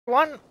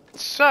One,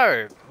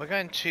 so we're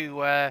going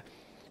to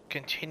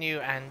continue,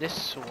 and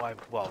this,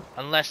 well,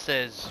 unless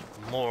there's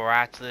more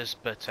out to this,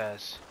 but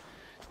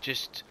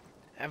just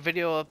a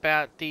video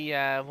about the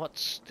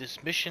what's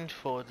this mission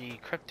for the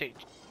cryptic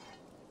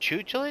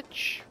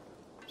tutelage?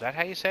 Is that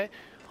how you say it?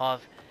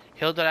 Of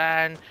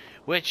Hildiran,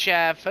 which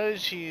for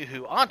those of you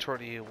who aren't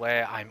already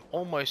aware, I'm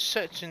almost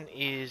certain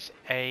is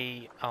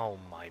my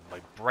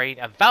brain,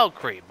 a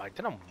Valkyrie. My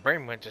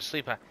brain went to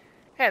sleep.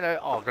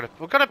 Hello,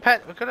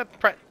 pet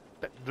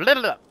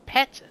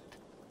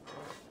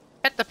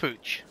pet the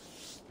pooch.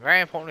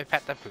 Very importantly,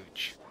 pet the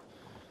pooch.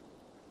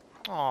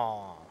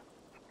 Aww.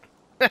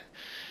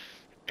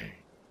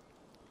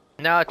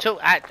 Now,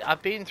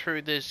 I've been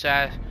through this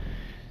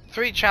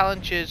 3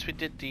 challenges. We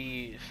did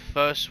the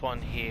first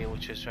one here,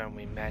 which is when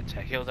we met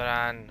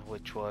Hildiran,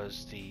 which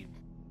was the... Is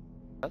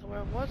that where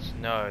it was?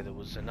 No, there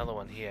was another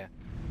one here.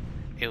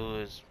 It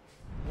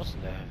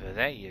wasn't over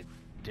there, you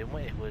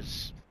dimwit. It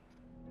was...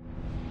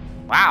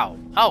 Wow.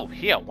 Oh,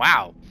 here,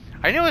 wow.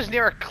 I knew it was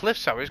near a cliff,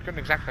 so I just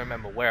couldn't exactly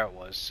remember where it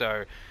was.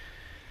 So,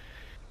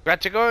 we had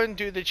to go and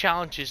do the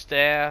challenges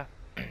there.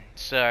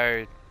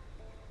 So,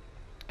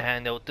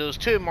 and there was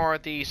 2 more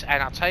of these,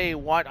 and I'll tell you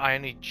what, I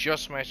only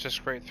just managed to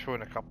scrape through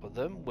in a couple of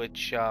them,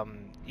 which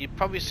you've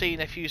probably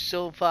seen a few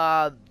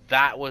silver.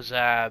 That was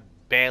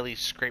barely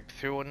scraped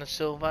through on the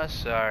silver.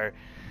 So,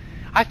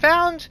 I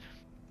found...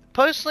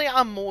 Personally,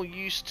 I'm more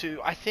used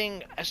to... I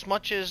think, as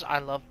much as I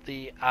love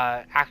the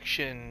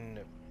action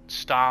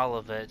style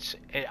of it,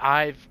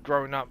 I've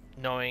grown up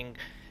knowing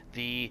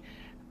the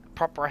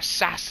proper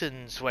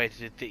assassin's way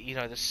to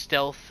the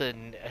stealth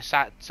and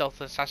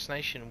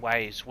assassination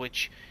ways,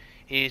 which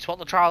is what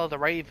the Trial of the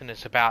Raven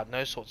is about, and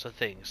those sorts of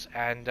things.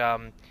 And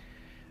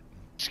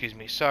excuse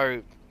me.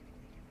 So,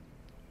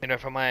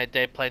 from my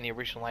day playing the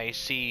original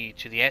AC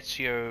to the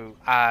Ezio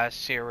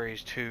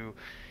series to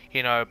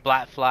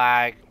Black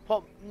Flag.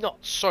 Well,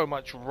 not so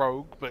much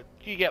Rogue, but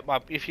you get my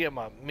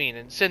mean,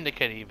 and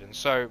Syndicate even.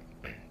 So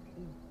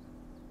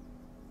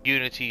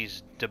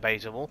Unity's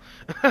debatable,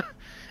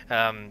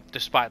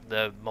 despite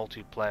the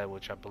multiplayer,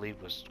 which I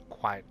believe was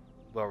quite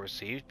well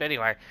received. But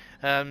anyway,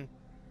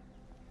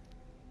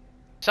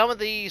 some of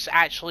these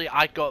actually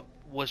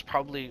was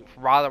probably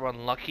rather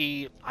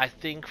unlucky. I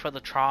think for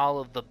the Trial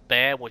of the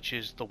Bear, which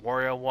is the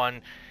warrior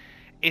one,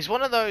 is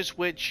one of those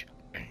which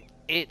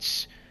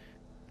it's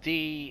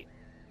a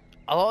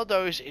lot of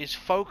those is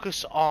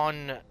focus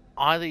on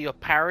either your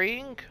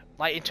parrying,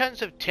 like in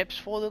terms of tips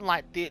for them,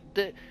 like the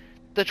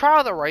Trial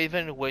of the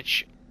Raven,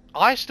 which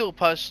I still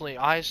personally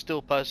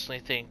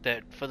think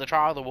that for the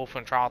Trial of the Wolf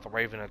and Trial of the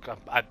Raven,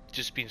 I've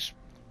just been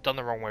done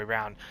the wrong way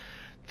around.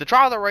 The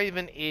Trial of the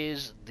Raven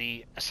is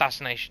the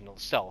assassination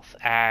itself,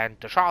 and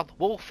the Trial of the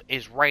Wolf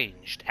is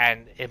ranged.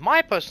 And in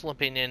my personal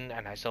opinion,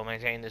 and I still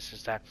maintain this,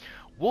 is that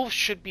Wolf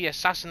should be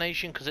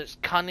assassination because it's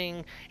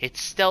cunning, it's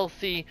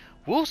stealthy.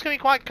 Wolves can be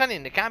quite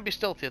cunning, they can be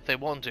stealthy if they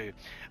want to.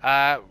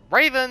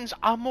 Ravens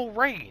are more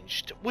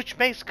ranged, which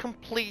makes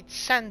complete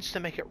sense to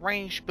make it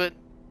ranged, but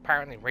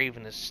apparently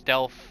Raven is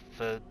stealth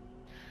for...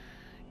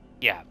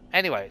 Yeah,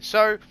 anyway,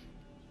 so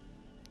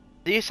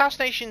the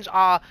assassinations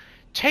are...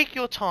 Take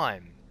your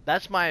time.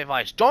 That's my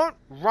advice. Don't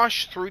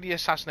rush through the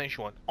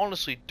assassination one.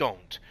 Honestly,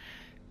 don't.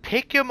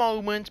 Pick your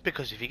moment,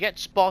 because if you get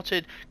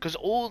spotted, because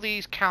all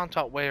these count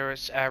up, whether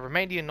it's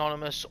remain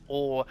anonymous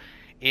or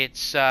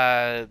it's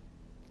there's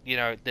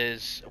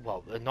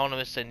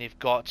anonymous, and you've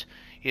got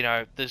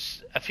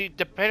there's a few,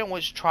 depending on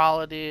which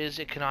trial it is.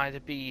 It can either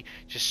be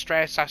just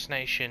straight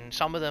assassination.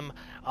 Some of them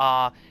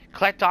are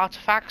collect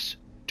artifacts.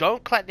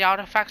 Don't collect the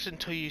artifacts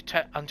until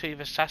you've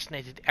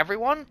assassinated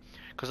everyone,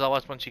 because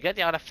otherwise, once you get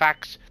the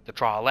artifacts, the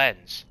trial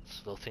ends. It's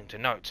a little thing to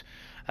note.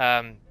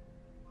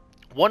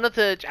 One of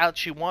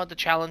the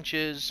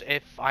challenges,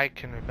 if I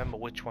can remember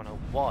which one it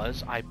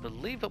was, I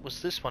believe it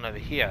was this one over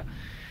here.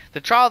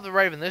 The Trial of the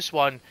Raven, this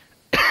one,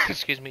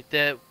 excuse me,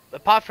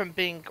 apart from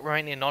being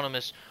remaining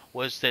anonymous,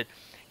 was that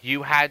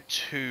you had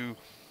to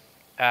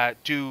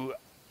do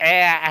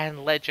air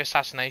and ledge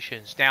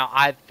assassinations. Now,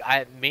 I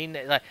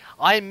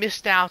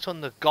missed out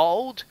on the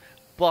gold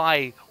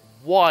by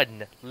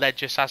 1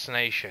 ledge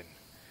assassination.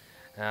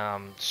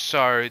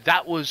 So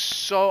that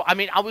was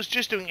I was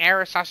just doing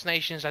air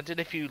assassinations. I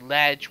did a few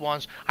ledge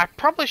ones. I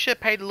probably should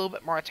have paid a little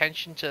bit more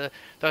attention to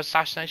those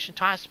assassination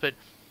types, but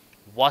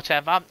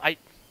whatever.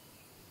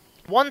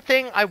 One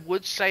thing I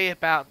would say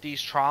about these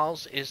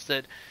trials is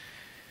that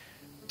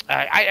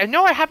I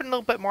know I happened a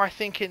little bit more, I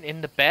think,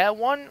 in the bear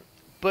one,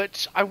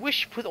 but I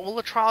wish with all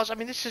the trials,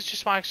 this is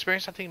just my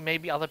experience. I think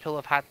maybe other people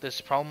have had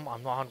this problem.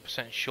 I'm not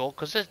 100% sure,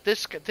 because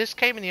this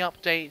came in the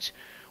update,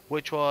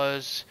 which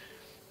was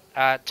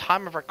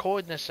time of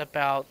recording this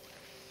about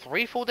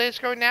 3-4 days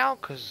ago now,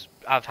 because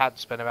I've had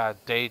to spend about a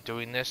day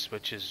doing this,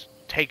 which has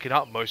taken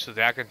up most of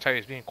the day. I can tell you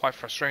it's been quite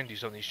frustrating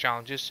on these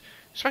challenges,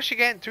 especially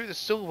getting through the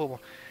silver one,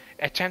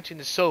 attempting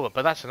the silver,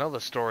 but that's another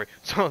story.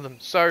 Some of them.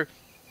 So,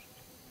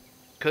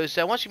 because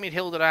once you meet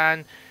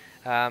Hildiran,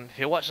 if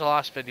you watch the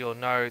last video, you'll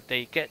know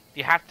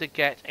you have to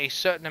get a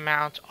certain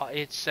amount.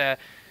 It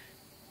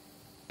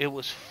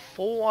was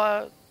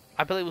 4.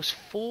 I believe it was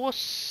 4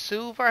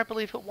 silver, I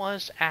believe it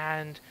was,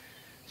 and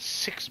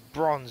 6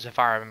 bronze, if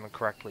I remember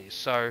correctly.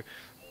 So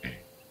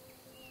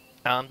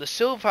the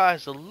silver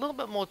is a little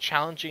bit more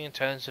challenging in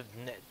terms of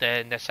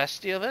the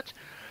necessity of it,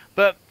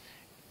 but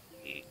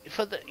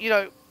for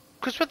the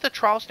because with the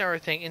trials and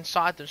everything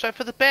inside them. So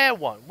for the bear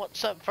one,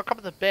 what's up for a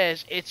couple of the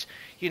bears? It's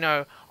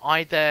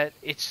either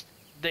it's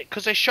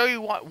because they show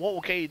you what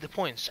will get you the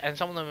points, and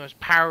some of them is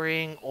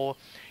parrying or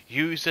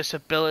use this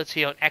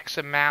ability on X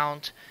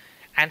amount.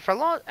 And for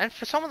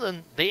some of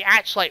them, they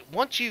actually, like,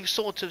 once you've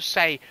sort of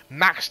say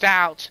maxed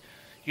out,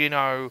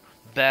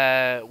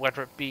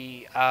 whether it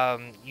be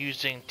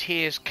using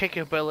Tears kick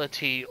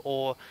ability,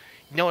 or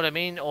you know what I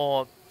mean,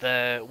 or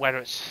whether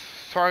it's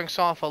throwing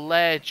someone off a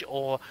ledge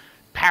or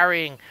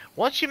parrying.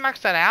 Once you max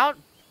that out,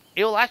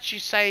 it'll actually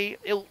say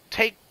it'll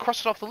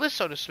cross it off the list,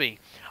 so to speak.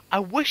 I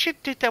wish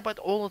it did that with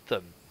all of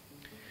them.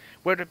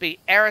 Whether it be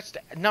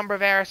number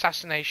of air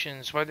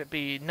assassinations, whether it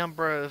be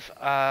number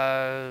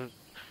of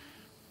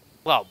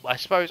well, I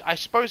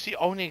suppose the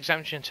only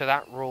exemption to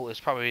that rule is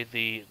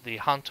probably the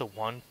hunter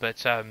one,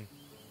 but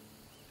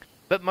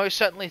most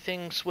certainly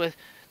things with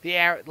the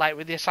air, like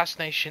with the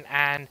assassination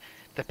and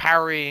the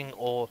parrying,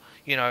 or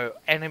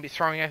enemy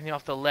throwing everything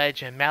off the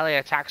ledge and melee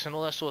attacks and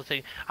all that sort of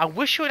thing. I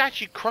wish you would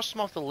actually cross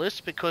them off the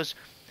list, because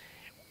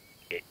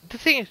the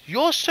thing is,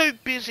 you're so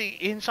busy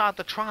inside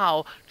the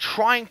trial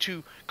trying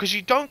to, because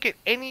you don't get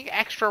any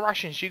extra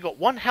rations. You got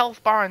 1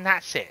 health bar and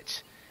that's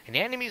it. And the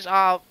enemies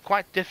are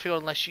quite difficult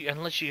unless you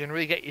can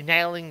really get your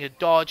nailing your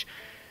dodge.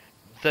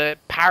 The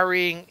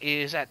parrying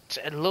is a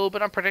little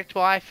bit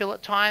unpredictable, I feel,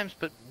 at times,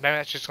 but maybe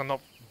that's just I'm not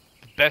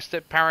the best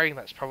at parrying.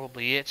 That's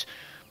probably it.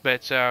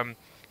 But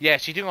yeah,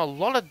 so you're doing a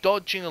lot of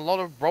dodging, a lot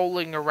of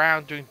rolling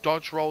around, doing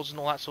dodge rolls and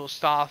all that sort of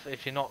stuff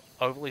if you're not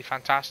overly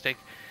fantastic.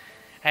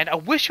 And I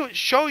wish it would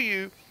show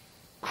you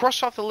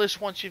cross off the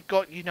list once you've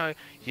got your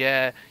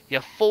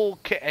full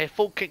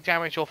kick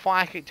damage, or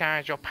fire kick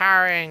damage, or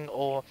parrying,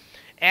 or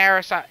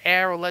air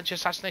or ledge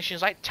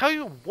assassinations. Like, tell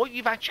you what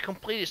you've actually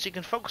completed, so you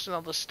can focus on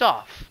other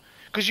stuff.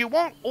 Because you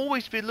won't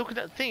always be looking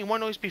at the thing, you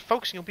won't always be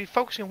focusing, you'll be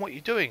focusing on what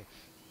you're doing.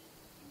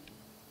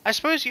 I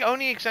suppose the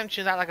only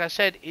exemption to that, like I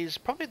said, is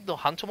probably the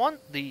hunter one,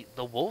 the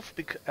wolf,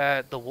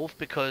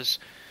 because,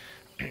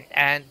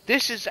 and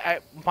this is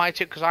my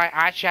tip, because I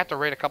actually had to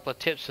read a couple of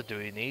tips for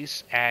doing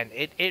these, and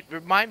it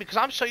reminded me, because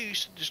I'm so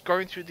used to just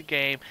going through the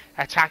game,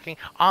 attacking.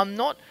 I'm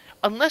not,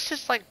 unless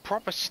it's like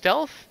proper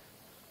stealth,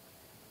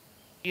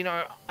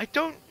 I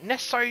don't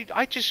necessarily,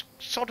 I just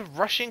sort of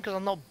rush in because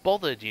I'm not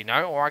bothered,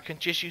 or I can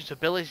just use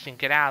abilities and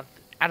get out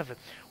of it.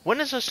 When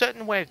there's a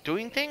certain way of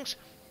doing things,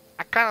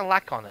 I kind of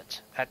lack on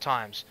it at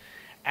times.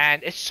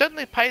 And it's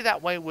certainly played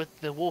that way with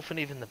the wolf and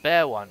even the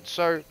bear one.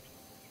 So,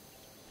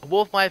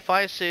 wolf, my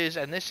advice is,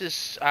 and this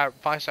is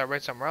advice I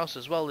read somewhere else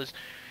as well, is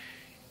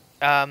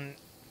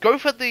go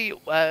for the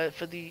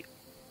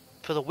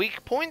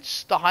weak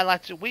points, the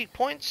highlighted weak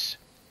points,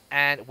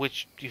 and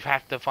which you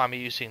have to find me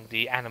using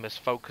the Animus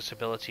Focus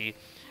ability,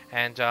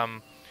 and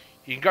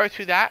you can go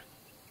through that.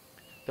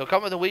 They'll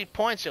come with the weak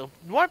points. It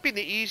won't be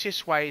the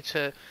easiest way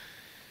to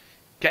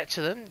get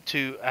to them,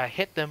 to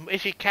hit them.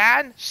 If you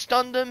can,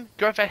 stun them,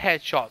 go for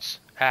headshots.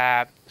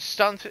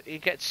 You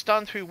get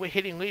stunned through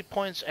hitting weak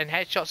points, and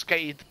headshots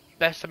get you the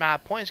best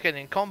amount of points.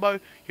 Getting in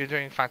combo, you're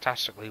doing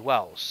fantastically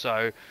well.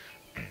 So,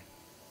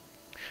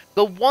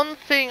 the one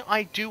thing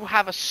I do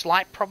have a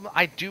slight problem,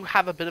 I do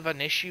have a bit of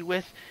an issue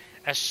with,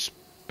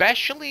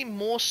 especially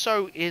more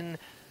so in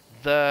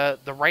the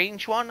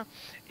range one,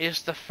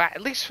 is the fact,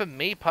 at least for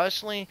me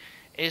personally,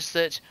 is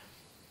that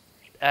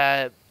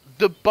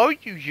the bow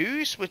you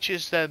use, which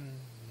is the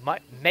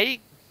Magyar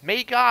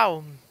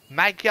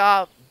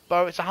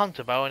bow, it's a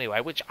hunter bow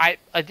anyway, which I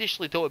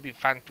initially thought would be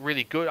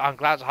really good. I'm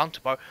glad it's a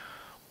hunter bow,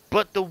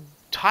 but the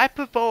type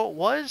of bow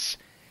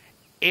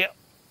it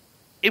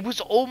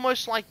was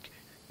almost like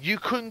you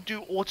couldn't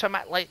do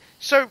automatic, like,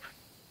 so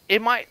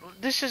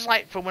this is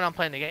like from when I'm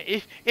playing the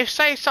game. If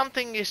say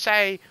something is,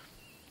 say,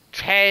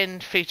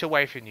 10 feet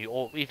away from you,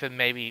 or even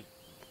maybe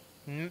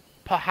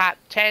perhaps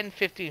 10,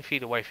 15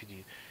 feet away from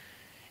you,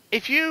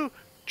 if you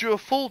do a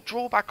full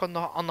drawback on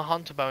the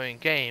hunter bow in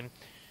game,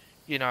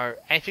 and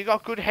if you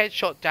got good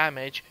headshot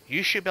damage,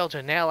 you should be able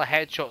to nail a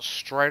headshot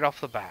straight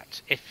off the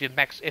bat. If your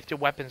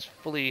weapon's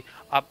fully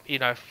up,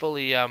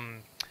 fully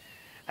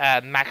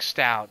maxed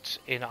out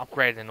in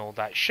upgrade and all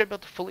that, should be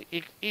able to fully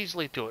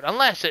easily do it,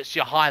 unless it's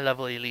your high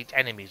level elite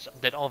enemies,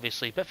 then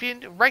obviously. But for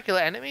your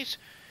regular enemies,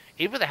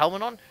 even with the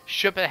helmet on,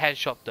 should be able to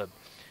headshot them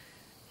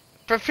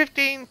from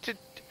 10 to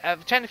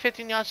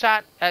 15 yards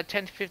out, 10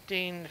 to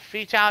 15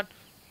 feet out.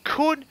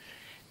 Could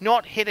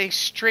not hit an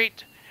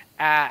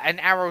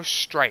arrow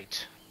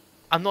straight.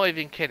 I'm not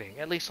even kidding.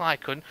 At least I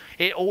couldn't.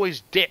 It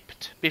always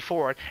dipped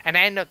before it, and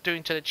I ended up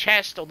doing to the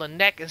chest or the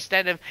neck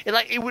instead of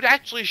it would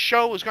actually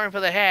show it was going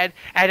for the head,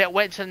 and it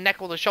went to the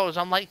neck or the shoulders.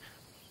 I'm like,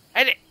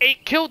 and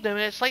it killed them,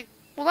 and it's like,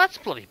 well, that's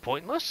bloody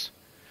pointless.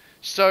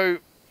 So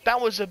that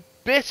was a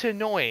bit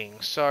annoying.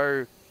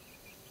 So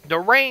the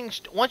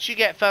range, once you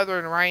get further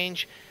in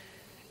range,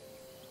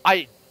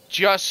 I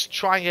just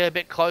try and get a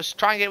bit close.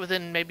 Try and get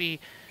within maybe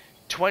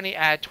 20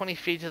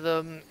 feet of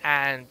them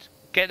and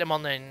get them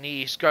on their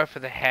knees. Go for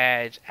the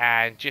head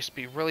and just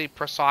be really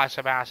precise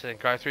about it and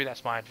go through.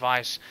 That's my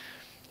advice.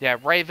 Yeah,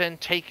 Raven,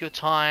 take your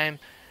time.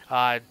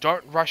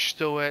 Don't rush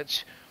through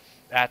it.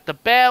 The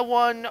bear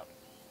one,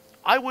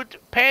 I would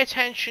pay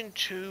attention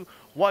to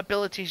what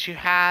abilities you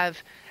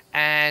have,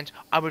 and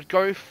I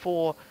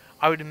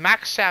would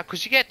max out,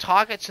 because you get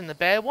targets in the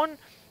bear one,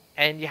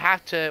 and you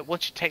have to,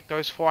 once you take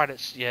those 4 out,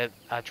 it's your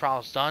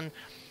trial's done.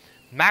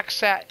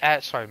 Max out,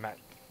 max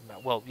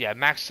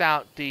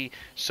out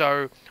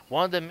so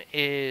one of them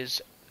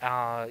is,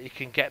 you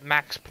can get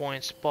max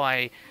points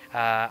by,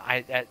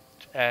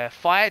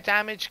 fire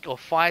damage, or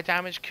fire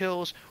damage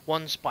kills.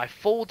 One's by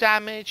fall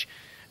damage.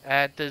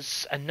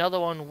 There's another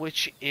one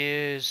which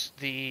is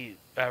the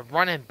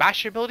run and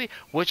bash ability,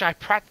 which I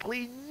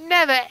practically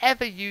never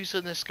ever use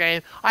in this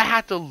game. I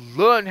had to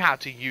learn how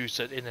to use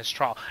it in this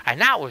trial, and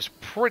that was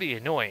pretty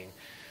annoying.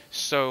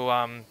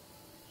 So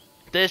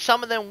there's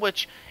some of them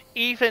which,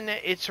 even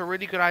it's a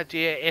really good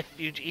idea if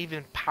you'd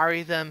even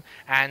parry them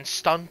and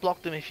stun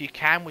block them if you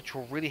can, which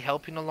will really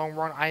help you in the long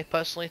run, I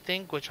personally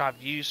think, which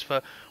I've used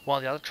for one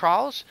of the other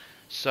trials.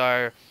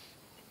 So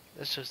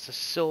this is the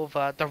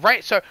silver.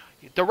 So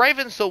the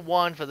Raven's the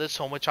one for this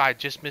one, which I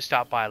just missed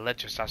out by a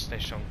ledge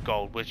assassination on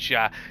gold, which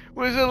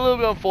was a little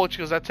bit unfortunate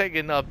because I've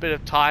taken a bit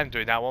of time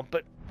doing that one,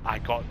 but I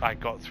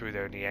got through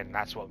there in the end, and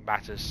that's what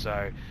matters.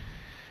 So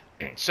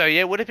yeah,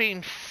 it would have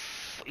been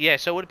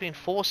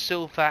 4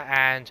 silver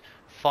and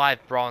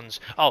 5 bronze.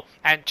 Oh,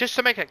 and just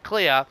to make it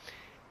clear,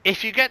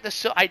 if you get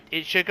the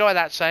it should go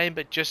without saying,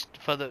 but just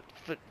for the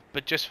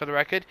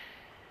record,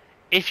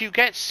 if you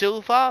get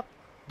silver,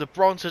 the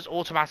bronze is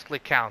automatically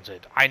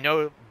counted. I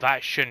know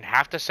that shouldn't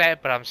have to say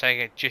it, but I'm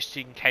saying it just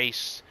in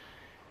case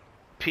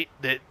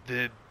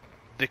the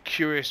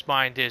curious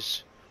mind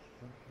is,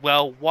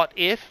 well, what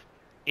if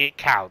it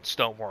counts?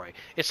 Don't worry.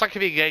 It's like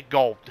if you get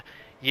gold,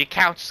 you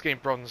count as getting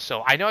bronze and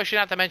silver. I know I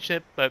shouldn't have to mention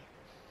it, but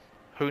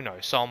who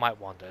knows? Someone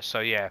might wonder. So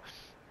yeah.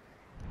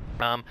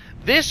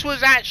 This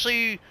was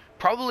actually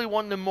probably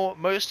one of the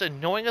most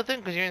annoying of them,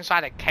 because you're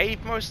inside a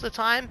cave most of the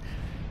time.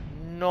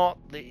 Not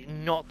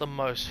the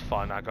most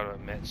fun, I gotta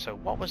admit. So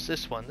what was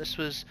this one? This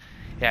is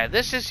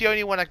the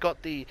only one I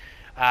got the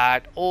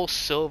all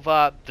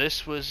silver.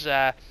 This was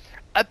a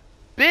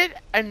bit,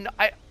 and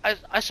I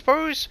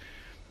suppose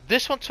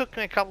this one took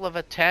me a couple of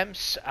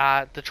attempts.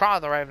 The Trial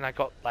of the Raven I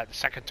got like the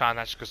second time.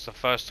 That's because the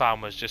first time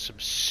was just some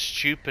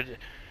stupid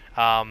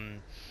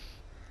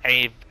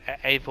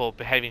Eivor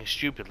behaving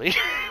stupidly,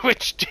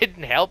 which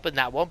didn't help in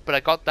that one, but I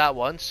got that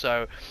one,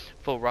 so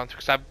full run through,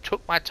 because I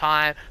took my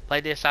time,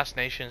 played the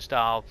assassination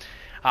style.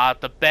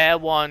 The bear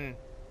one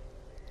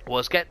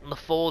was getting the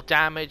full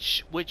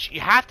damage, which you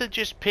have to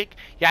just pick.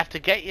 You have to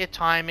get your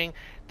timing.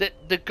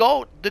 The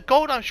gold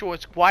I'm sure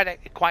is quite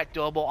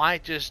doable. I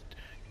just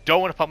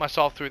don't want to put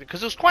myself through it,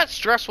 because it was quite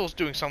stressful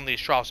doing some of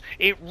these trials.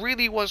 It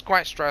really was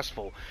quite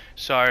stressful.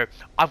 So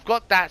I've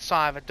got that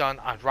side of it done.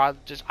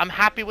 I'm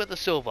happy with the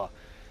silver.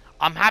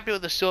 I'm happy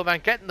with the silver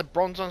and getting the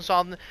bronze on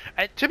some.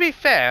 And to be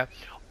fair,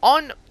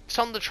 on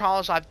some of the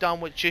trials I've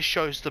done, which just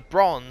shows the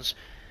bronze,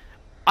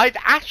 I've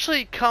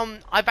actually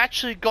gotten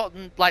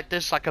like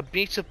this, like a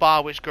meter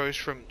bar which goes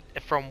from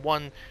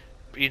one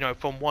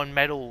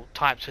metal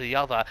type to the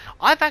other.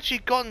 I've actually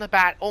gotten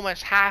about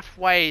almost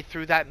halfway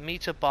through that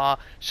meter bar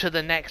to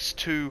the next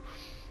to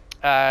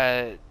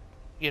the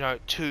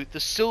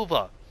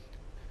silver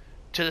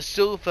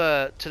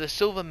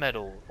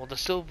medal, or the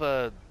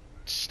silver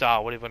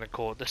star, whatever you want to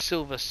call it, the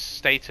silver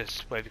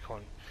status, whatever you call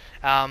it,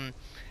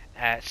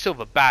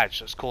 silver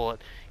badge, let's call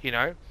it,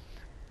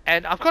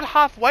 and I've got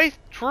halfway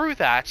through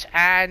that,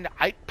 and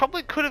I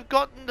probably could have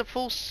gotten the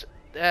full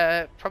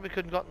probably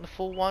couldn't have gotten the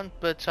full one,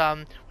 but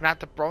without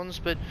the bronze,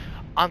 but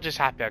I'm just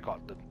happy I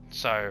got them,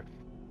 so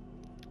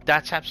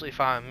that's absolutely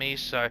fine with me.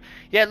 So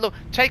yeah, look,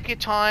 take your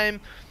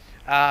time,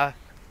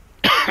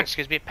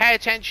 excuse me, pay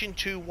attention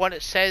to what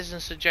it says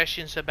and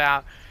suggestions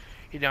about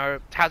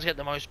how to get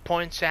the most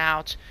points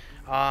out.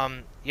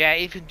 Yeah,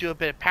 even do a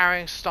bit of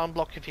parrying, stun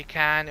block if you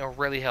can. It'll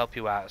really help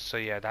you out. So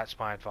yeah, that's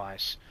my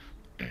advice.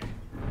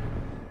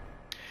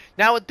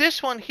 Now with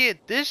this one here,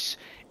 this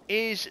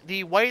is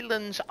the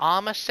Wayland's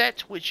armor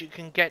set, which you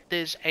can get.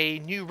 There's a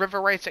new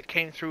river race that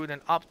came through in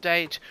an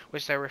update,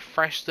 which they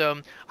refreshed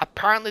them.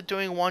 Apparently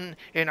doing one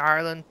in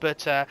Ireland,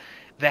 but at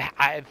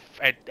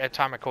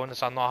time recording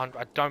this, I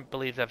don't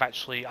believe they've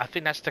actually. I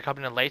think that's to come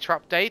in a later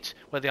update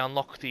where they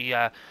unlock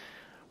the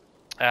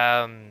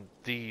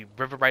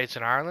river raids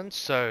in Ireland.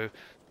 So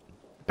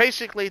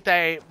basically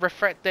they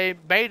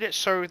made it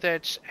so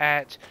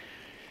that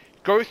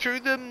go through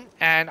them,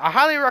 and I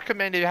highly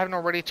recommend, if you haven't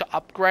already,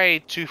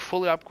 to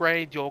fully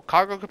upgrade your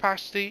cargo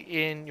capacity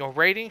in your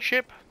raiding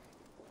ship.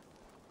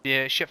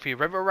 The ship for your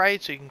river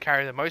raid, so you can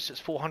carry the most. It's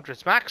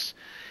 400 max,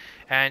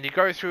 and you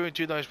go through and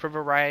do those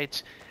river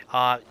raids.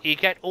 You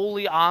get all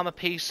the armor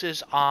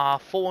pieces are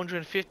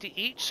 450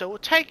 each, so it will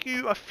take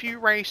you a few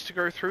raids to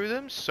go through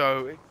them.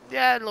 So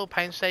yeah, a little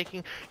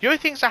painstaking. The only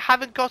things I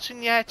haven't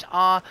gotten yet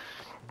are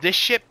the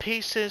ship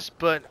pieces,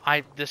 but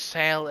the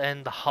sail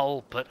and the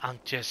hull, but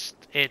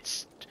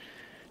it's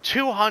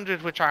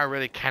 200, which I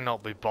really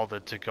cannot be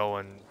bothered to go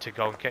and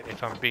get,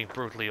 if I'm being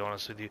brutally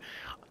honest with you.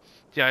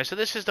 So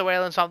this is the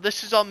Whaling Psalm.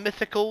 This is on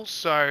Mythical,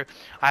 so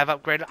I've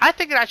upgraded. I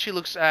think it actually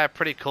looks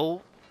pretty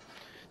cool,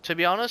 to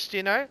be honest,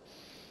 there's,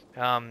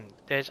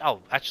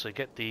 actually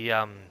get the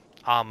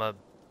armor,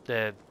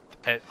 the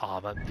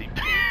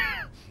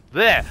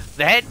there,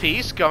 the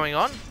headpiece going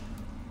on,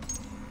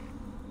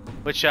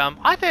 which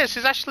I think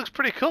this actually looks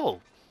pretty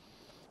cool.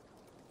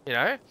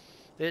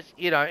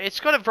 It's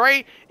got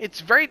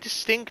it's very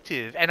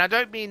distinctive, and I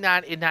don't mean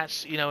that in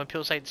that, when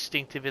people say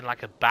distinctive in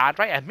like a bad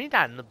way, I mean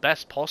that in the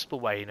best possible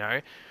way.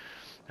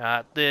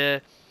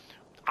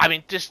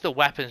 Just the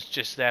weapons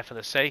just there for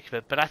the sake of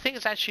it, but I think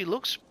it actually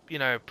looks,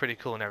 pretty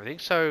cool and everything.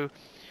 So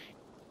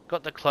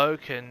got the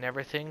cloak and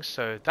everything,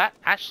 so that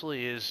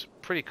actually is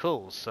pretty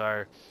cool.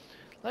 So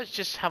let's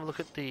just have a look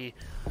at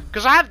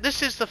because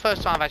this is the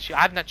first time I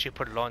haven't actually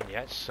put it on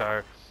yet,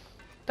 so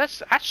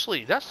that's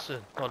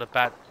not a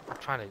bad. I'm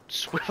trying to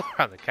swivel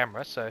around the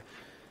camera, so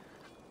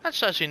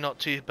that's actually not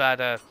too bad.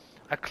 A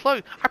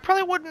cloak. I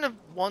probably wouldn't have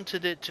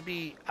wanted it to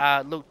be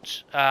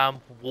looked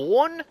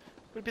worn,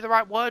 would be the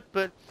right word,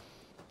 but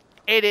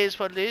it is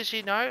what it is.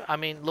 I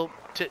mean, look,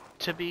 to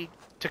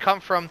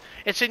come from,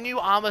 it's a new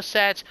armor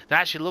set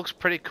that actually looks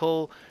pretty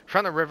cool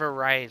from the River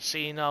Raid. So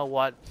you know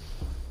what?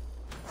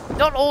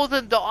 Not all of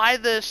them, though,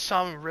 either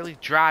some really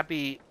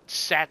drabby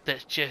set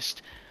that's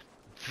just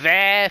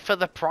there for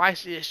the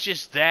price. It's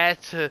just there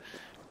to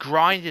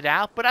grind it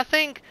out. But I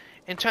think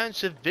in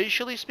terms of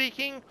visually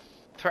speaking,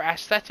 for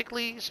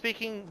aesthetically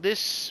speaking,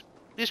 this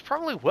is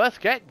probably worth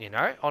getting,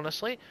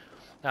 honestly.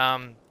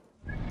 I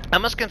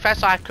must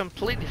confess I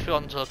completely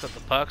forgotten to look at the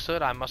perks of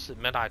it. I must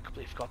admit I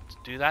completely forgot to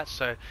do that.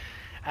 So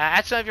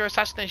add some of your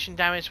assassination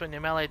damage when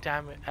your melee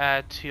damage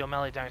to your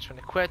melee damage when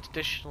equipped.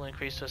 Additional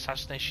increase to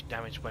assassination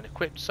damage when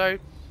equipped. So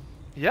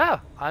yeah,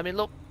 I mean,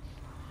 look,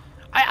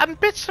 I'm a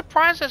bit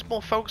surprised there's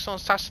more focus on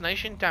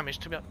assassination damage,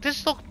 to be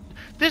honest.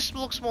 This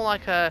looks more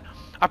like a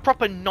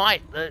proper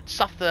knight,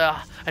 stuff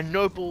that a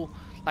noble,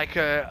 like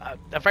a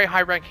very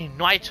high ranking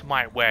knight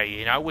might wear,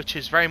 which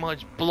is very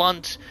much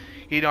blunt,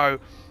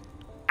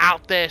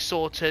 out there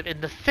sort of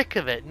in the thick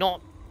of it,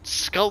 not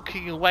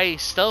skulking away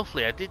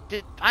stealthily.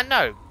 I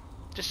know,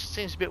 just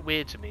seems a bit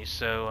weird to me.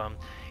 So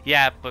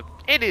yeah, but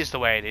it is the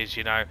way it is.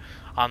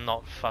 I'm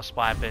not fussed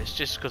by it, but it's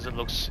just because it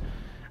looks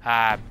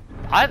I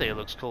think it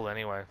looks cool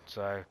anyway.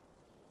 So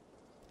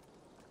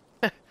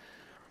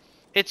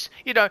it's,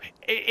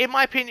 in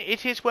my opinion,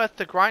 it is worth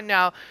the grind.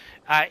 Now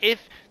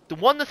if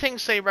one of the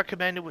things they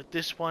recommended with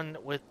this one,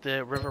 with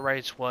the River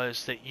Raids,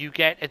 was that you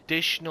get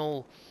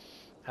additional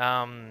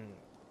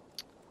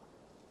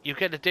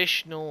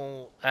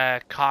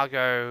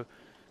cargo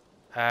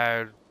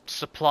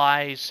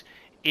supplies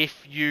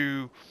if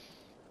you're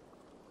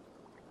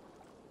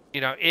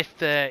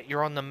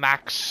on the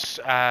max,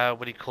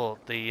 what do you call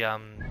it,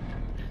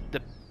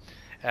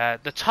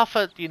 the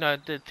tougher,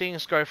 the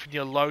things go from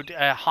your low,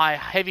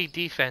 heavy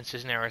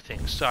defenses and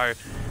everything. So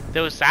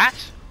there was that,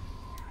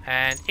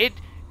 and it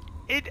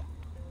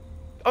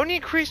only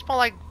increased by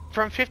like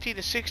from 50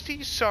 to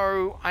 60.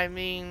 So I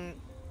mean,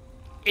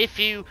 if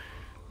you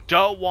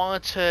don't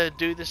want to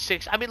do the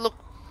 6, I mean, look,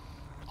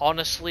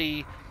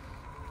 honestly,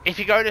 if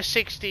you go to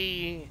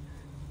 60,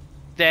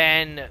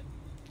 then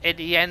at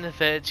the end of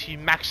it, you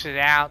max it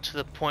out to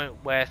the point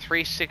where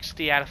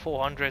 360 out of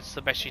 400 is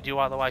the best you do.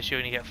 Otherwise, you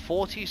only get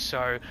 40.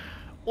 So,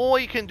 or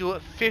you can do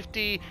it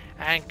 50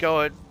 and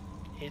go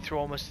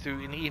almost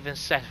through an even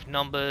set of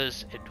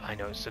numbers. I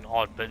know it's an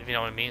odd, but if you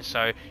know what I mean.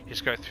 So, you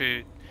just go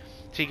through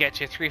to get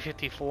to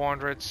 350,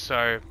 400.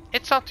 So,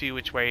 it's up to you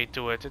which way you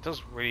do it. It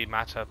doesn't really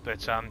matter.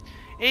 But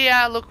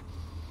yeah, look,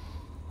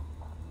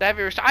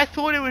 I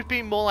thought it would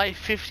be more like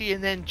 50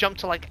 and then jump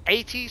to like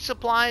 80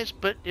 supplies,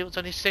 but it was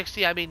only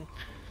 60. I mean,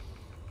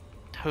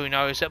 who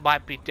knows? It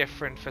might be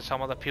different for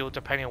some other people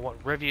depending on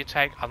what river you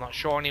take. I'm not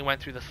sure. I only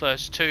went through the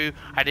first 2.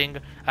 I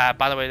didn't.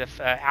 By the way,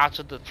 out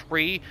of the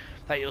 3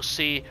 that you'll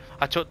see,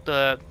 I took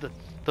the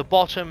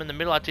bottom and the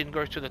middle. I didn't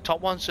go to the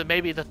top one, so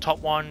maybe the top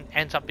one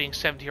ends up being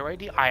 70 or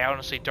 80. I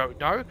honestly don't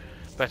know,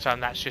 but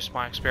that's just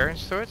my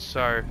experience through it.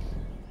 So,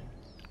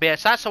 but yeah,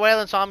 so that's the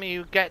Whaling Army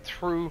you get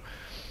through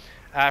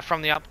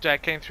from the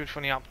update. Came through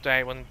from the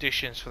update when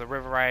additions for the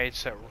River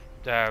Raids.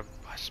 I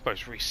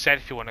suppose reset,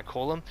 if you want to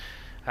call them.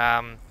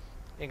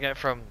 You get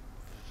from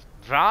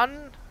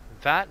Van.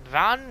 I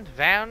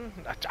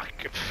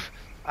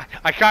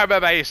can't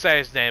remember how you say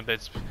his name, but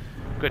it's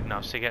good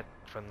enough to get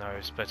from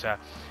those. But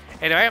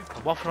anyway, I'm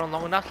waffling on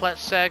long enough.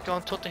 Let's go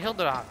and talk to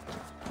Hildiran,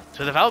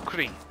 to the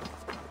Valkyrie.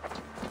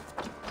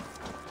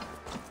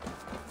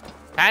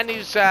 And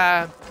his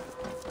heart,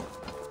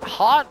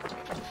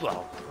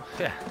 well,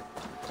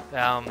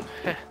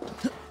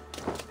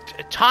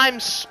 time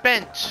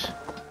spent.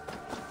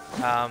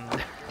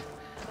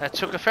 That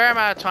took a fair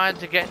amount of time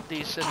to get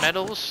these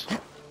medals.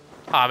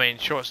 I mean,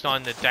 sure, it's not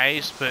in the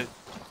days, but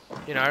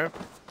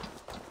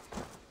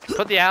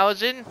put the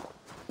hours in.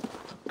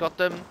 got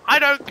them.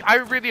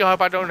 I really hope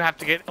I don't have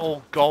to get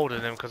all gold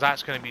in them, because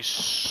that's going to be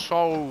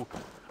so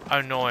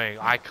annoying.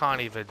 I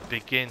can't even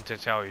begin to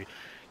tell you.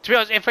 To be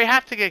honest, if we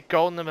have to get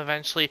gold in them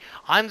eventually,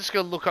 I'm just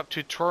going to look up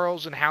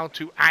tutorials on how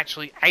to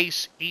actually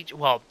ace each,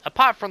 well,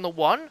 apart from the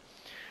one,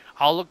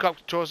 I'll look up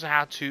tutorials on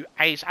how to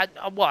ace,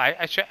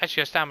 actually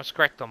I stand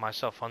correct on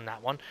myself on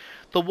that one.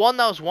 The one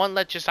that was one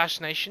ledge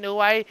assassination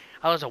away,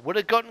 I would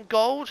have gotten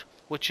gold,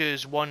 which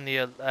is one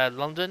near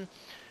London.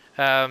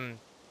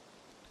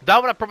 That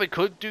one I probably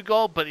could do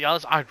gold, but the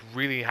others I'd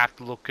really have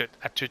to look at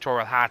a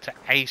tutorial how to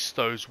ace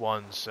those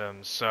ones.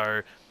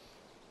 So,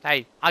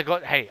 hey, I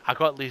got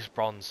at least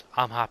bronze.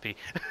 I'm happy.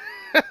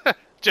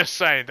 Just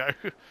saying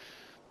though.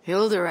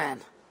 Hildiran,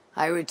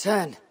 I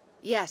return.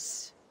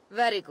 Yes,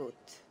 very good.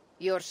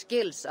 Your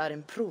skills are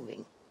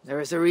improving.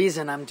 There is a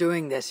reason I'm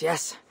doing this,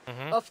 yes?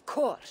 Of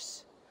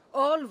course.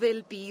 All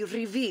will be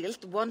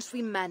revealed once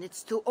we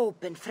manage to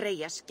open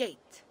Freya's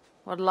gate.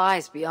 What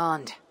lies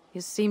beyond?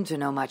 You seem to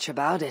know much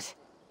about it.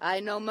 I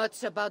know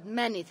much about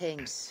many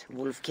things,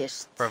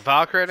 Wolf-Kissed. For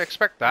Valkyrie, I'd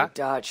expect that.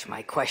 You dodge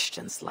my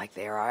questions like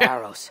they are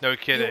arrows. No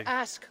kidding. You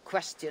ask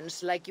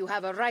questions like you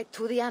have a right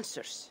to the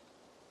answers.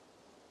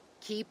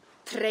 Keep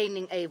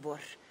training,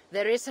 Eivor.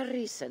 There is a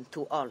reason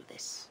to all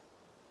this.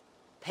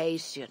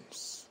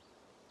 Patience.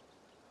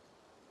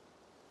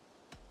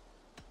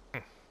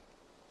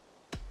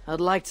 I'd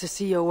like to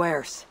see your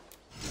wares.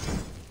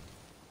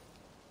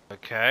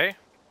 Okay.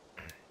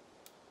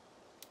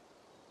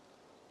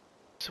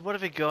 So what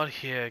have we got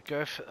here?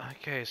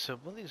 Okay, so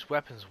what of these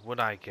weapons would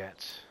I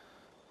get?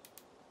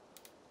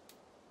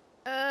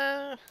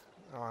 I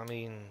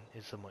mean,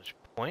 is there much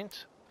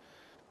point?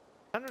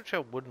 Which I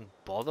wouldn't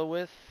bother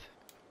with.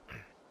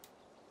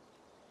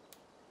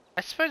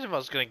 I suppose if I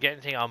was going to get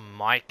anything, I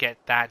might get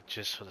that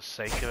just for the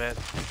sake of it.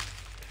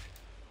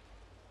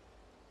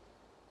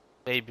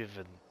 Maybe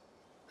even...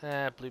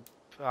 blue...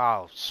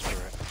 Oh, screw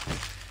it.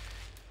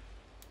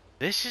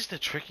 This is the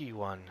tricky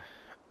one.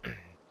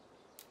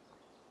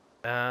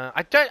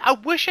 I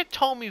wish it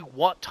told me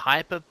what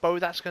type of bow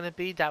that's going to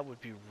be. That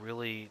would be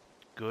really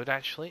good,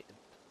 actually. It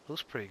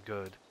looks pretty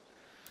good.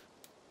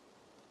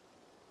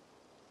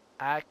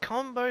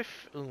 Combo...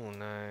 Ooh,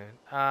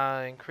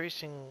 no.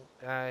 Increasing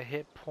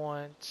hit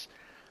points.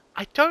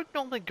 I don't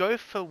normally go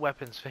for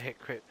weapons for hit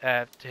crit...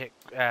 I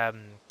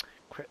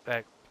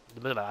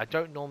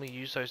don't normally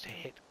use those to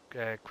hit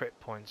crit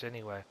points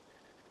anyway.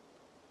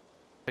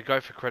 To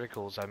go for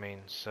criticals, I mean,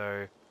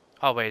 so...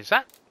 Oh, wait, is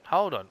that...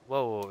 Hold on.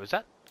 Whoa, is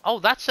that... Oh,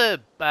 that's a...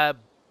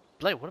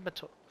 blade. What am I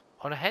talking...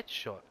 On a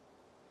headshot.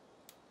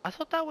 I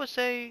thought that was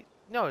a...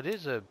 No, it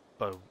is a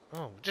bow.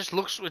 Oh, it just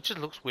looks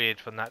weird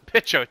from that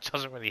picture. It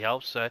doesn't really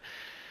help, so...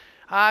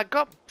 I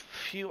got a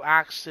few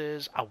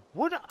axes. I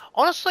would...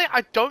 Honestly,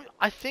 I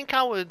think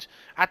I would...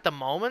 At the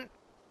moment...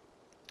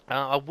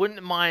 I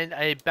wouldn't mind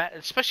a better...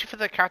 Especially for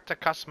the character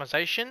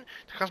customization.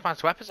 To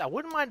customize weapons. I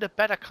wouldn't mind a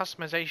better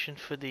customization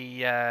for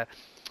the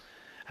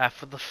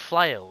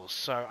flails.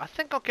 So, I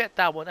think I'll get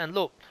that one. And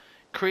look...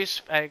 Increase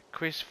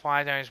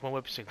fire damage when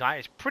weapons ignite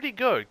is pretty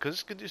good, because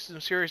this could do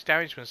some serious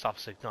damage when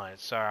stuff's ignited,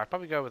 so I'd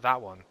probably go with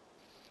that one.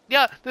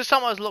 Yeah, there's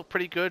some ones that look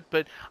pretty good,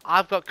 but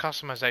I've got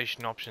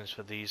customization options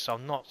for these, so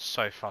I'm not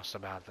so fussed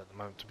about it at the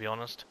moment, to be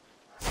honest.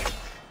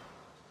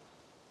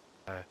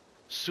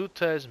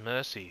 Suter's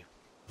Mercy.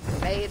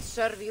 May it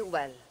serve you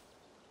well.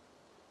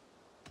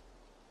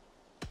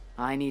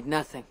 I need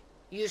nothing.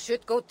 You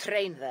should go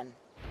train then.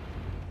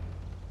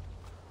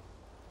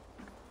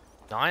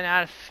 9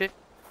 out of 15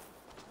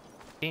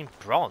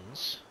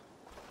 bronze?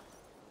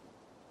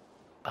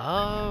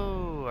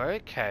 Oh,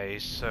 okay,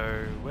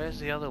 so where's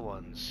the other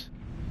ones?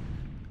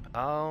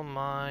 Oh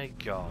my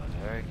god,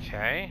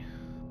 okay.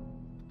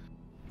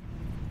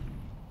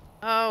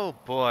 Oh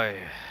boy,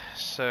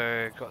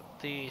 so got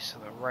these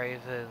are the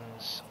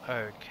ravens,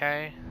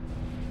 okay.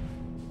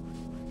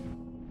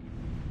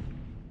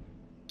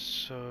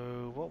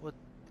 So what would...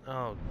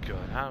 Oh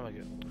god, how am I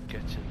going to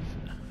get into...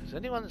 Is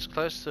anyone that's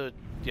close to...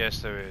 Yes,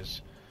 there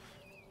is.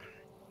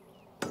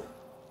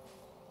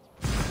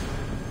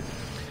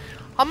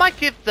 I might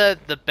give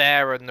the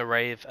bear and the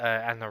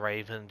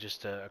raven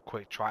just a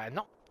quick try. And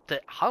not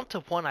the hunter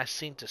one I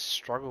seem to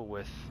struggle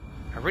with.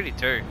 I really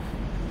do.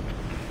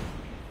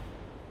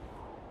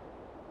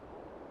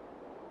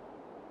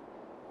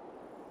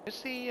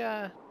 Is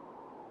the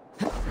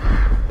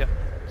Yep,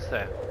 it's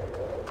there.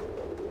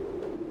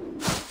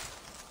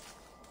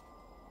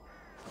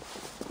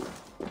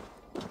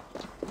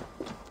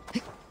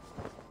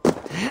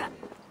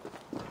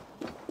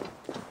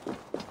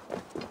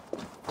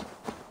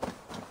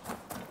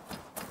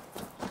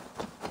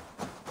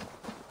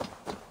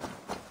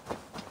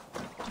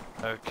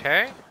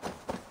 Okay.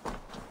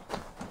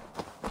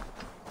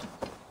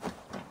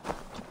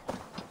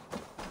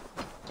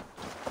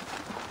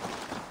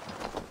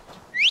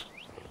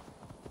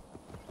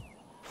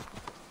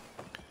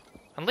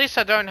 At least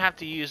I don't have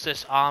to use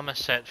this armor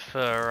set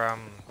for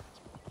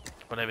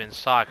when I'm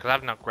inside, because I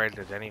haven't upgraded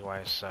it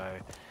anyway, so...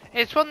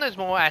 It's one of those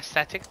more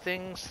aesthetic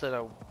things that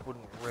I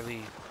wouldn't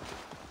really...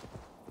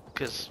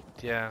 Because,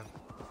 yeah...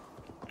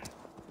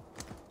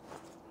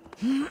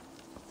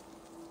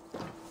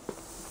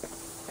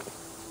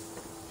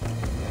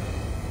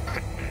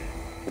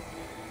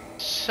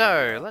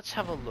 So, let's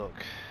have a look.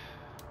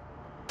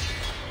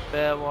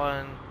 Fair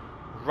one.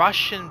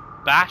 Russian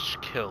bash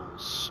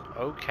kills.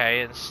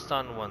 Okay, and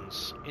stun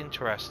ones.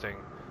 Interesting.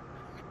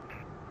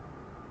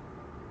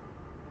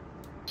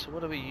 So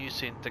what are we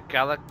using? The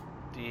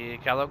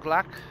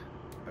Galoglak?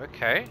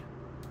 Okay.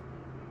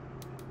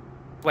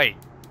 Wait,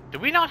 do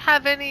we not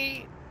have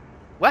any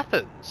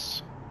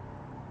weapons?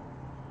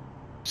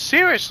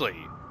 Seriously?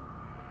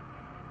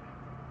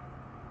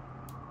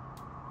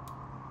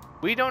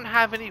 We don't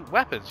have any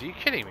weapons. Are you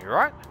kidding me,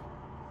 right?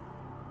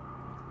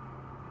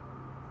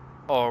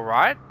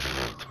 Alright.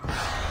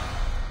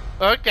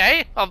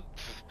 Okay,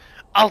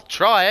 I'll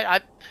try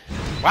it.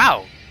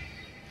 Wow.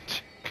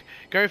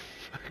 Go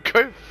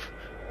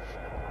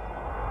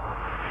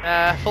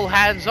full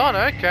hands on,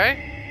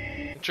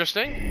 okay.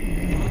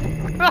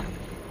 Interesting.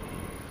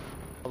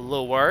 A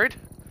little worried.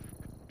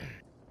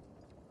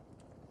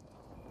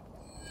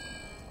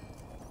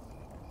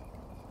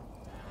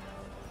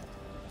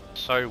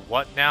 So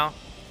what now?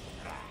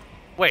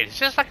 Wait, is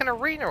this like an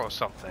arena or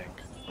something?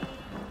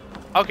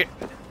 Okay.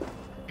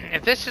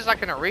 If this is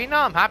like an arena,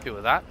 I'm happy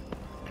with that.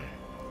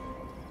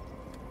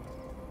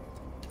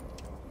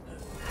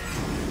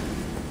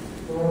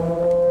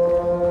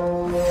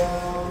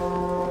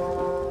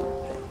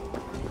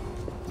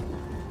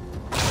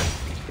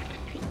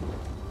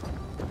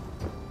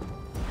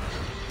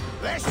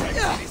 Let's take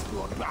this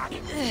blood back.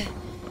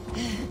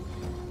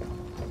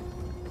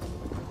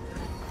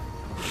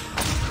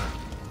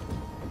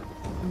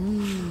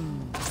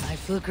 I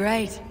feel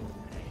great.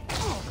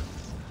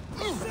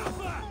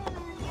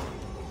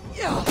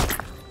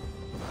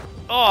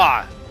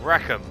 Oh,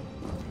 wreck 'em.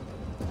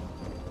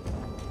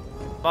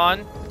 Come on.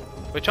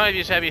 Which one of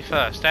you said me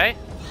first, eh?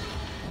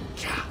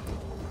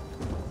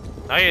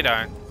 No, you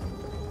don't.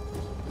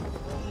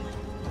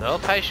 Little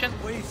patient?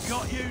 We've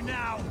got you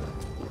now.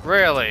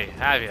 Really?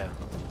 Have you?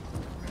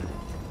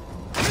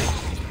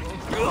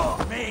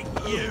 Make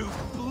you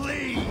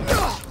bleed.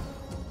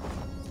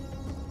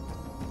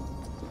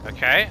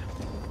 Okay.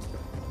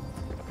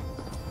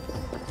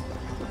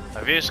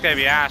 If you're just gonna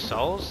be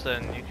assholes,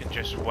 then you can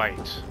just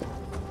wait.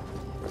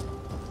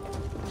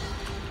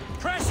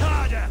 Press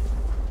harder.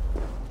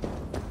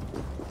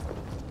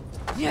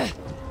 Yeah.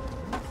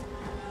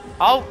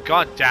 Oh,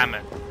 god damn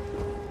it.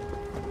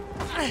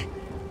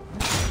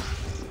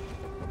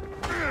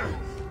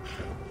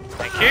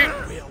 Thank you.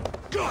 We'll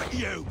got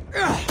you.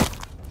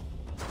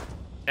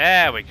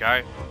 There we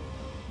go.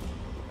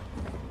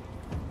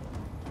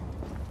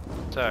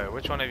 So,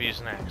 which one of you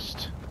is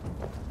next?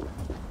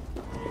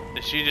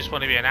 Does you just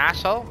want to be an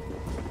asshole?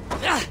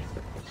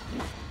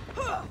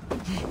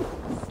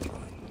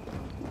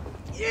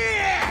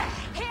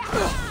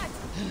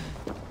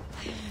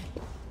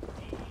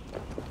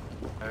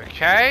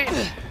 Okay.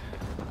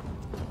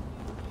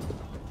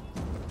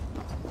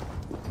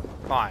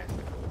 Fine.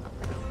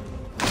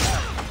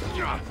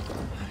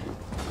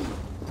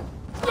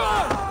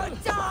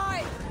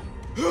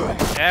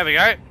 There we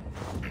go.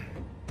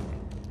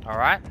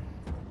 Alright.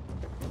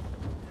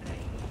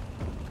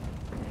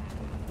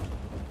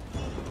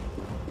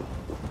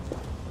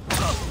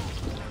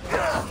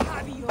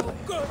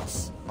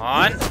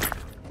 On.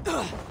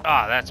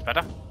 Ah, that's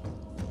better.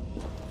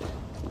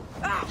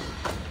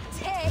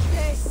 Take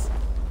this.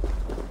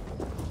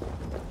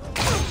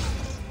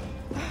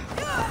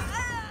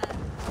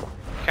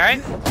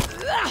 Okay.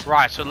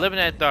 Right, so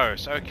eliminate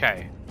those.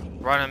 Okay.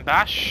 Run and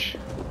bash.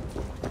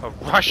 Oh,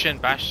 Russian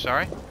bash,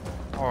 sorry.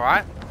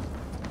 Alright.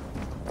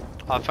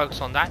 I'll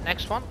focus on that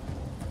next one.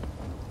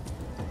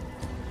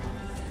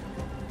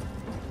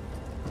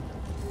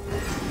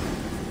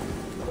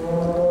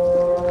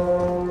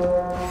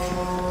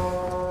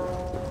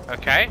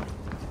 Okay.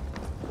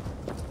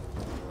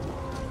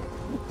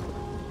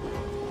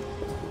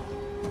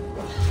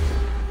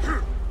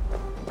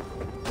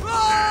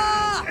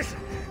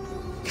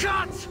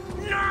 Cut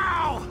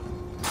now.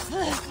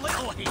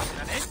 Little heat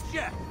and an inch.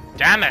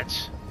 Damn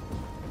it!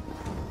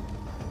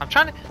 I'm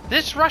trying to...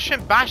 This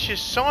Russian bash is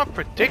so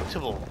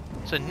unpredictable.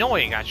 It's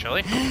annoying,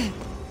 actually.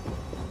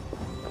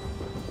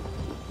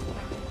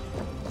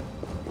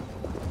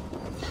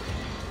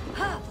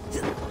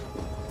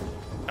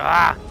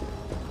 Ah!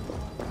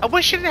 I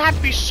wish it didn't have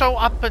to be so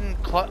up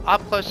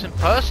close and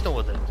personal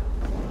with it.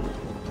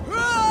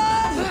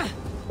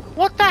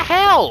 What the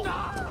hell?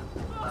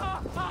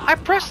 I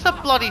pressed the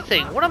bloody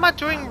thing. What am I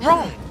doing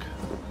wrong?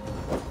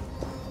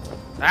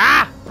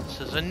 Ah! This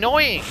is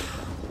annoying.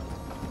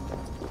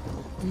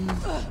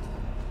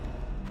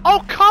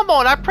 Oh, come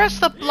on! I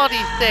pressed the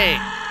bloody thing!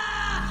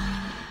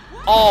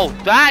 Oh,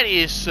 that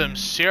is some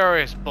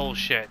serious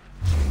bullshit.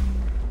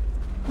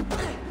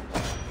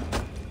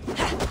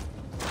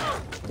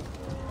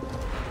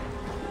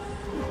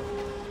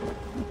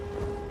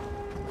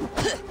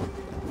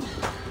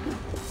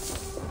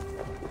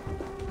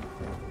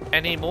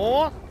 Any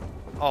more?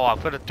 Oh,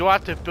 I've got to... Do I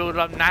have to build it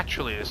up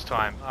naturally this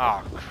time?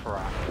 Oh,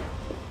 crap.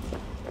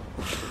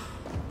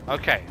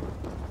 Okay.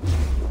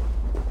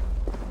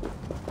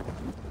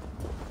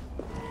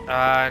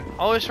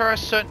 Oh, is there a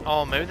certain...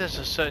 Oh, maybe there's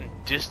a certain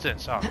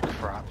distance. Oh,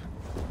 crap.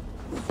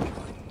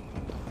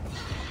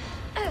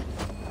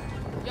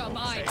 You're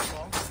mine.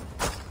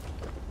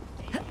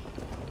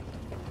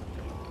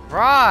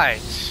 Right.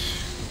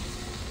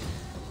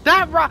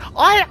 That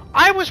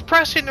I was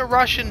pressing the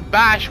Russian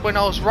bash when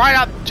I was right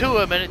up to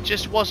him and it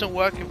just wasn't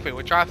working for me,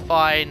 which I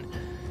find...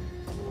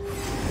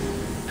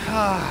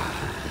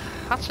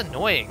 That's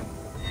annoying.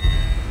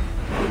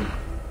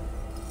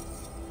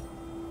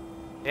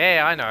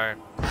 Yeah, I know.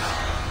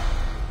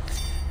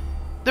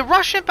 The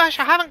Russian bash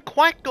I haven't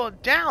quite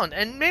got down,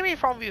 and maybe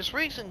for obvious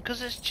reason,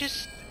 because it's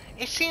just...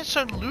 It seems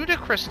so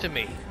ludicrous to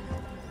me.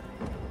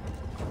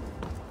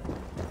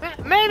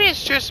 Maybe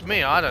it's just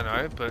me, I don't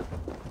know, but...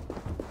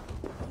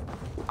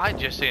 I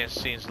just think it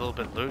seems a little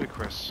bit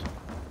ludicrous.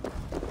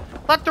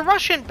 Like the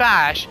Russian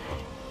bash,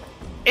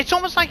 it's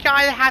almost like you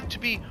either have to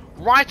be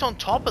right on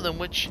top of them,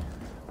 which...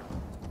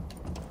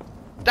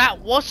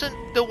 That wasn't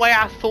the way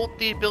I thought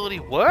the ability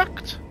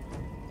worked.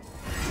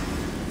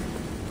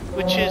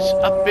 Which is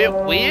a bit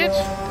weird.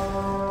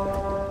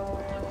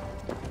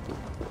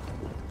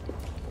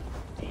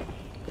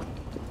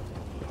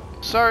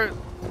 So...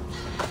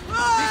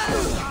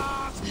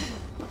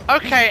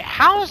 Okay,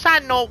 how has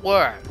that not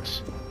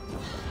worked?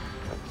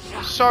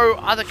 So,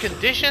 are the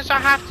conditions I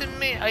have to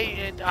meet?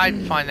 I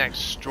find that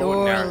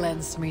extraordinary.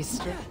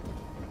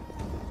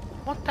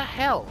 What the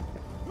hell?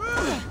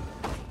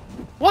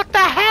 What the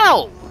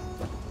hell?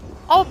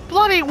 Oh,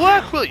 bloody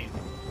work will you?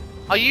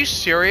 Are you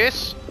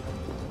serious?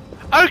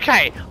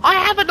 Okay, I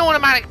have an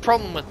automatic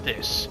problem with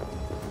this.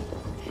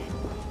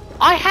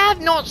 I have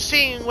not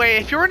seen where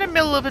if you're in the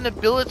middle of an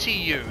ability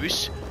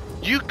use,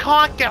 you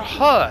can't get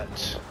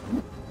hurt.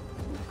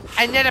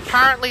 And yet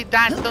apparently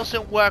that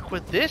doesn't work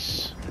with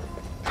this.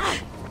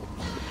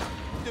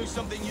 Do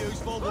something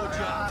useful, would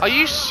ya? Are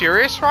you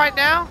serious right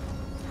now?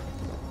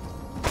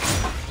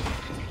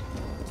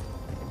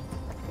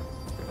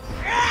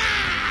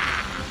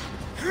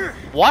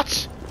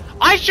 What?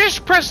 I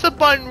just pressed the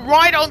button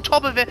right on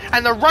top of it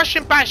and the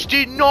Russian bash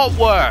did not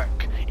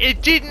work.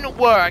 It didn't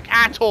work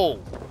at all.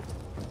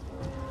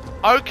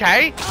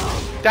 Okay,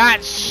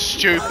 that's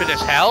stupid as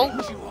hell.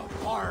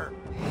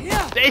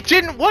 It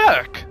didn't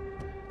work.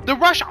 The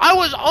rush, I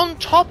was on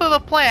top of a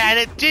player and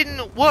it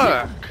didn't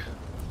work.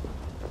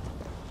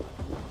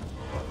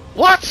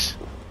 What?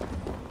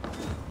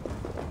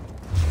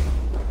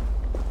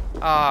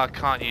 Oh, I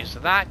can't use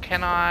that,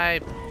 can I?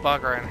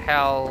 Bugger in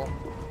hell.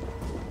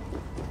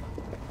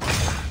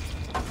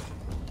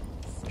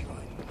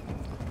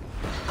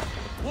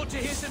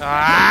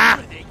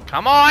 Ah!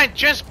 Come on,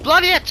 just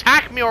bloody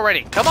attack me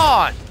already. Come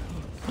on.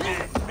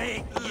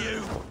 Make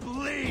you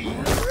bleed.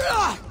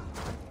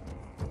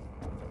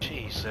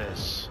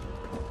 Jesus.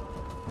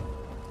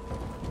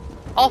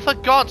 Oh, for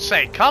God's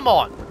sake, come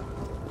on.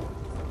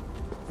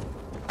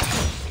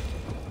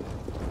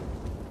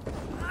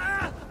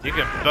 You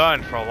can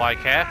burn for all I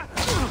care.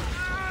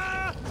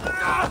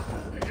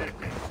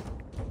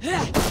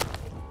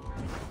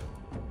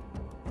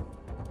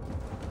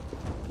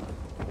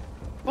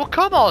 Well,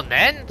 come on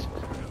then.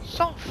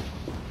 Stop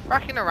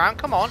fracking around,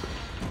 come on.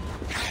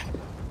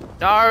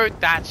 No,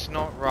 that's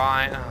not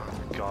right. Oh,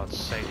 for God's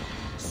sake.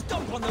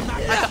 Stomp on the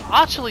map. That's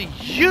utterly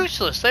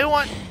useless. They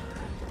want...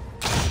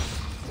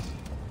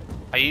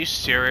 Are you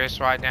serious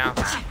right now?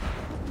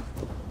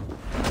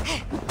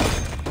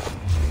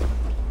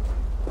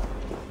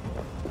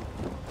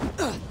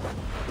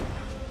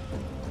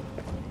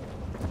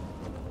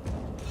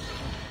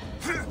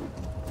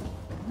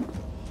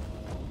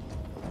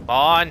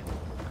 On.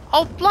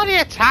 Oh, bloody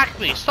attack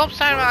me. Stop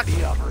saying like...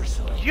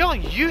 You're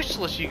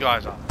useless, you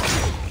guys are.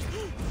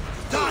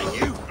 Die,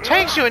 you.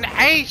 Takes you an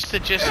age to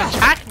just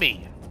attack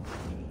me.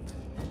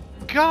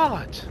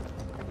 God.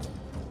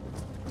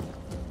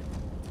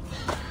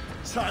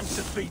 Time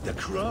to feed the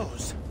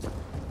crows.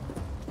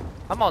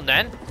 Come on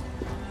then.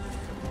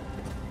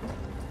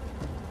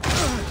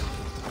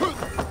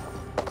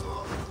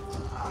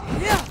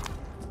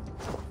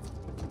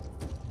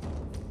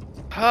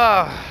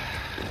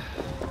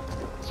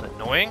 It's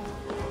annoying.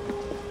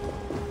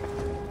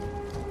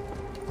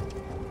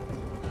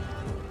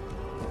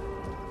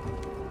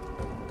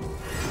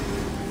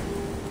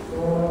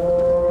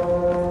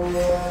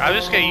 I'm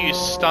just gonna use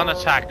stun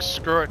attack.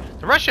 Screw it.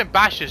 The Russian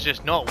bash is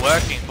just not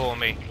working for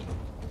me.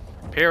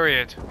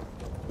 Period.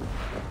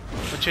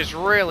 Which is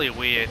really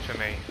weird for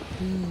me.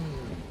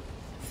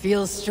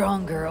 Feels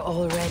stronger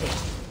already.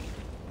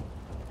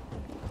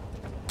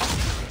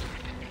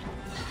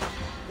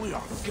 We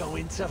are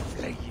going to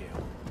flay you.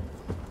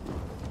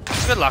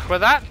 Good luck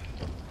with that.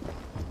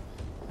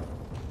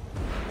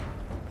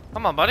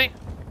 Come on, buddy.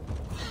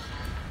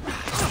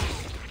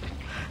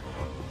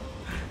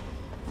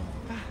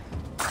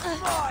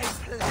 My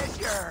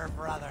pleasure,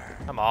 brother.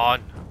 Come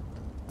on.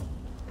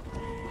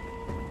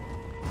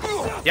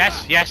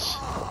 Yes, yes.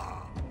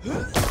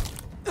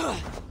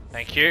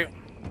 Thank you.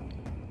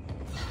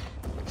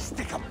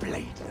 Stick a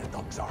blade in the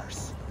dog's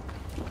arse.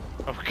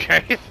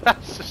 Okay,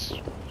 that's just...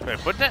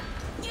 Wait, wouldn't it?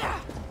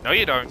 No,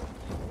 you don't.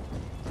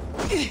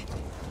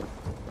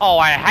 Oh,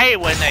 I hate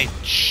when they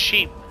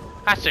cheap.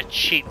 That's a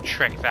cheap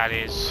trick, that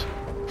is.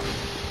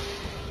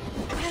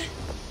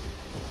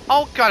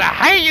 Oh god, I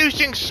hate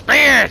using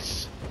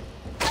spears!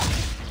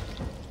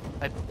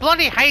 I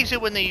bloody hate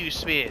it when they use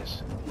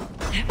spears.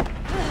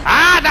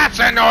 Ah, that's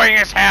annoying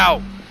as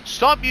hell!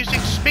 Stop using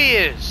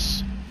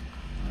spears!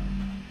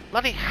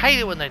 Bloody hate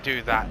it when they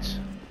do that.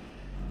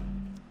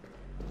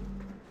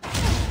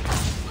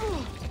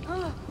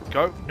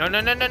 Go. No,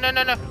 no, no, no, no,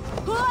 no, no.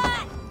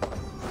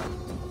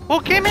 Well,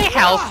 give me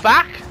health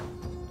back!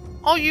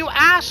 Oh, you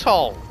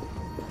asshole!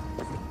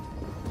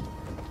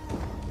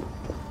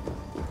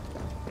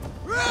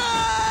 You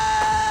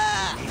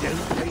don't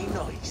play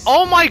nice.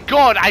 Oh my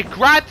god, I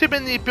grabbed him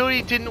and the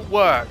ability didn't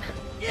work.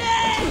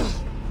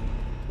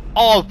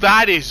 Oh,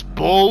 that is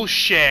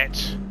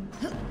bullshit.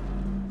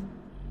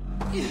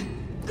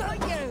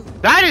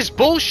 That is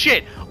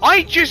bullshit.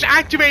 I just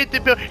activated the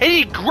ability and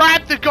he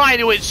grabbed the guy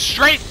and it went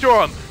straight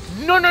through him.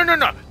 No, no, no,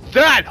 no.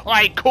 That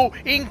I call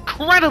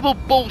incredible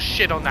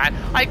bullshit on that.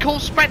 I call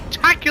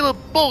spectacular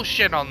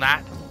bullshit on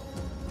that.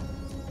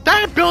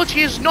 That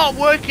ability is not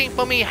working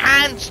for me,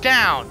 hands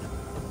down.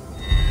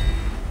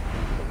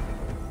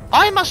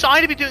 I must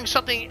either be doing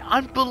something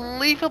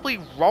unbelievably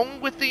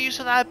wrong with the use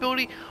of that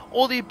ability,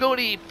 or the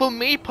ability, for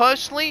me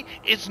personally,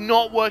 is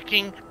not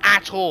working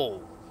at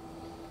all.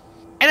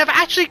 And I've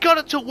actually got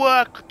it to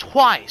work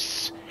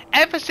twice.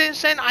 Ever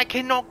since then, I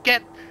can't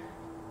get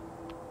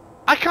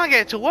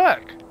it to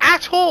work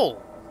at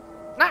all.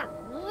 That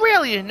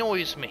really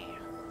annoys me.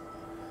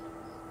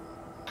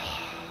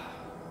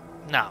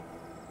 No.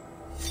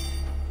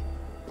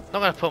 Not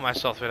going to put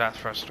myself through that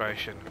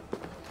frustration.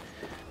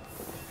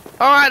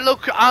 Alright,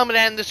 look, I'm going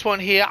to end this one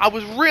here. I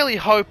was really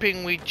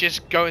hoping we'd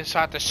just go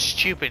inside the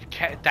stupid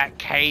that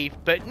cave,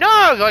 but no,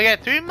 I've got to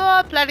get through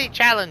more bloody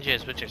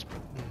challenges, which is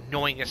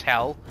annoying as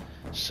hell.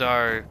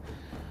 So,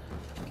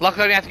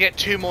 luckily I only have to get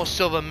 2 more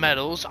silver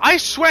medals. I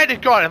swear to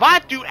God, if I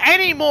have to do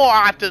any more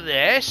after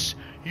this,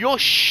 you're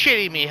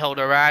shitting me,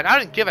 Hildiran. I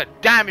don't give a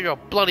damn if you're a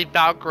bloody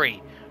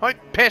Valkyrie. Don't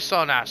piss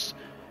on us.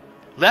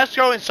 Let's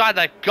go inside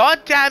that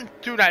goddamn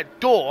through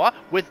that door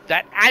with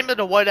that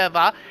amulet or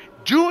whatever.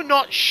 Do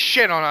not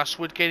shit on us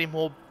with getting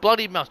more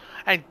bloody medals.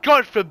 And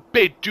God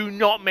forbid, do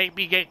not make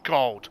me get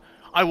gold.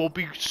 I will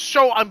be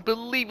so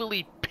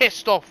unbelievably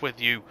pissed off with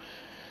you.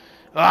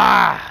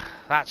 Ah,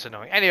 that's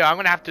annoying. Anyway, I'm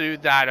gonna have to do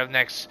that on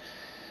next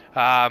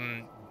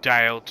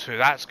day or two.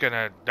 That's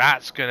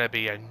gonna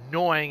be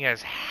annoying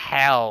as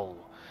hell.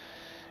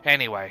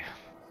 Anyway,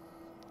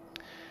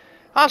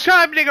 I was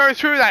kind of hoping to go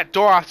through that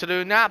door after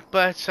doing that,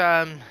 but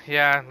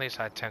yeah, at least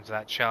I attempted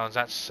that challenge.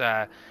 That's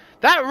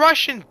that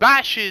Russian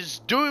bash is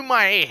doing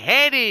my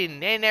head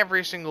in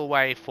every single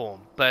way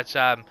form. But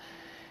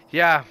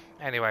yeah.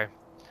 Anyway,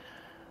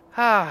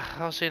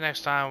 I'll see you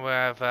next time.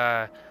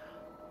 We've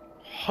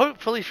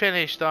hopefully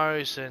finished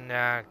those and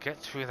get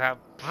through that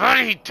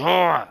bloody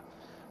door.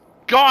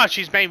 God,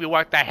 she's made me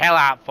work the hell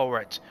out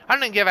for it. I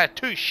don't give her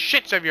 2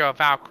 shits if you're a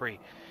Valkyrie.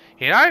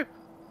 You know?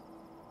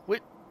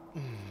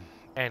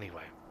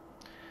 Anyway.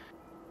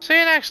 See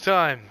you next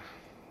time.